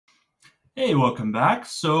Hey, welcome back.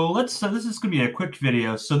 So this is going to be a quick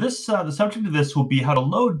video. So the subject of this will be how to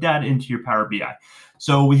load data into your Power BI.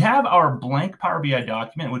 So we have our blank Power BI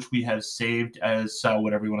document, which we have saved as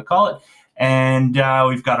whatever you want to call it. And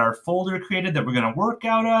we've got our folder created that we're going to work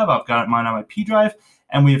out of. I've got mine on my P drive,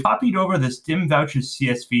 and we have copied over this dim vouchers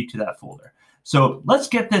CSV to that folder. So let's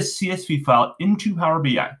get this CSV file into Power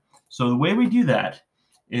BI. So the way we do that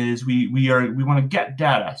is we want to get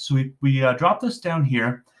data. So we drop this down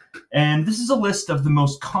here. And this is a list of the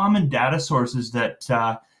most common data sources that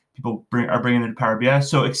people are bringing into Power BI.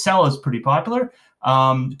 So Excel is pretty popular.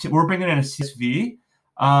 We're bringing in a CSV.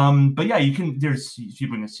 But yeah, you bring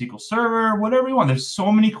a SQL Server, whatever you want. There's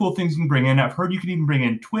so many cool things you can bring in. I've heard you can even bring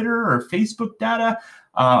in Twitter or Facebook data.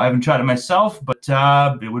 I haven't tried it myself, but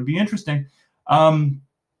it would be interesting.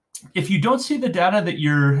 If you don't see the data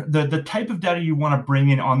that the type of data you want to bring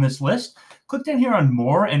in on this list, click down here on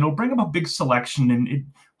More, and it'll bring up a big selection, and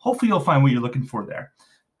hopefully you'll find what you're looking for there.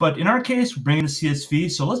 But in our case, we're bringing a CSV.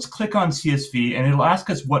 So let's click on CSV, and it'll ask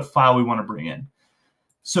us what file we want to bring in.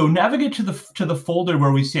 So navigate to the folder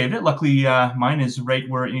where we saved it. Luckily, mine is right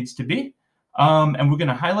where it needs to be. And we're going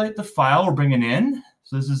to highlight the file we're bringing in.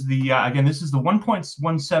 So this is the again, this is the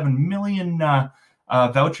 1.17 million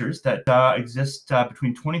vouchers that exist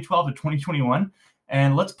between 2012 to 2021.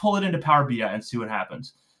 And let's pull it into Power BI and see what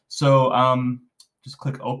happens. So just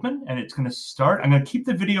click open, and it's going to start. I'm going to keep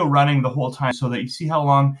the video running the whole time so that you see how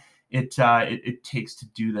long it takes to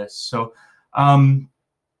do this. So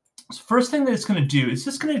first thing that it's going to do is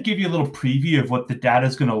just going to give you a little preview of what the data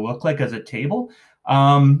is going to look like as a table.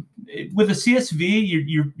 With a CSV,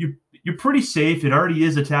 you're pretty safe. It already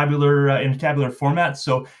is a tabular in a tabular format,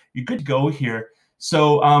 so you're good to go here.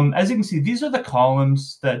 So as you can see, these are the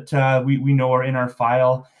columns that we know are in our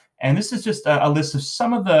file. And this is just a list of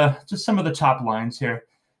some of the top lines here.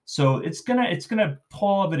 So it's gonna pull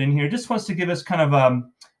all of it in here. It just wants to give us kind of a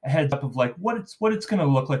heads up of like what it's gonna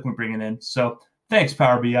look like when we bring it in. So thanks,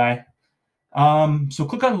 Power BI. So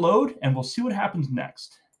click on load, and we'll see what happens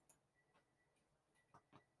next.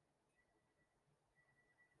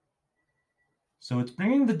 So it's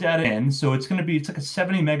bringing the data in. So it's like a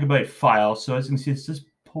 70 megabyte file. So as you can see, it's just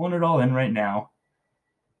pulling it all in right now.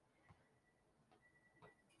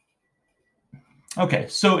 Okay,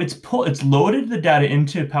 so it's loaded the data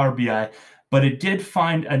into Power BI, but it did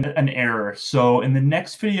find an error. So in the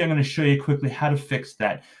next video, I'm going to show you quickly how to fix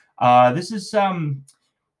that. This is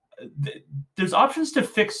there's options to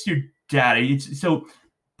fix your data. So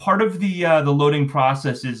part of the loading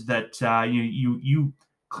process is that you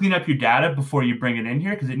clean up your data before you bring it in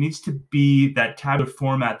here, because it needs to be that tabular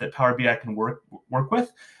format that Power BI can work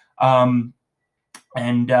with.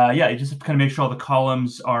 Yeah, you just have to kind of make sure all the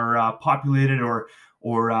columns are populated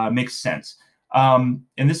or makes sense. In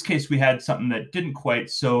this case, we had something that didn't quite.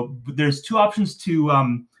 So there's two options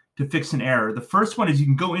to fix an error. The first one is you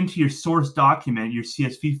can go into your source document, your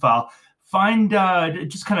CSV file,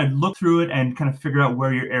 just kind of look through it and kind of figure out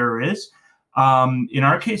where your error is. In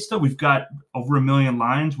our case, though, we've got over 1 million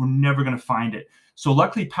lines. We're never going to find it. So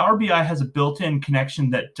luckily, Power BI has a built-in connection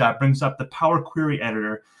that brings up the Power Query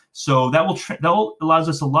Editor. So that allows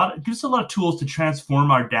us gives us a lot of tools to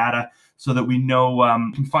transform our data so that we know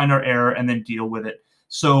can find our error and then deal with it.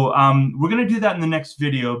 So we're going to do that in the next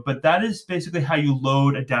video, but that is basically how you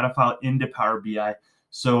load a data file into Power BI.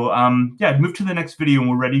 So yeah, move to the next video, and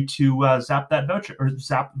we're ready to zap that voucher or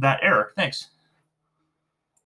zap that error. Thanks.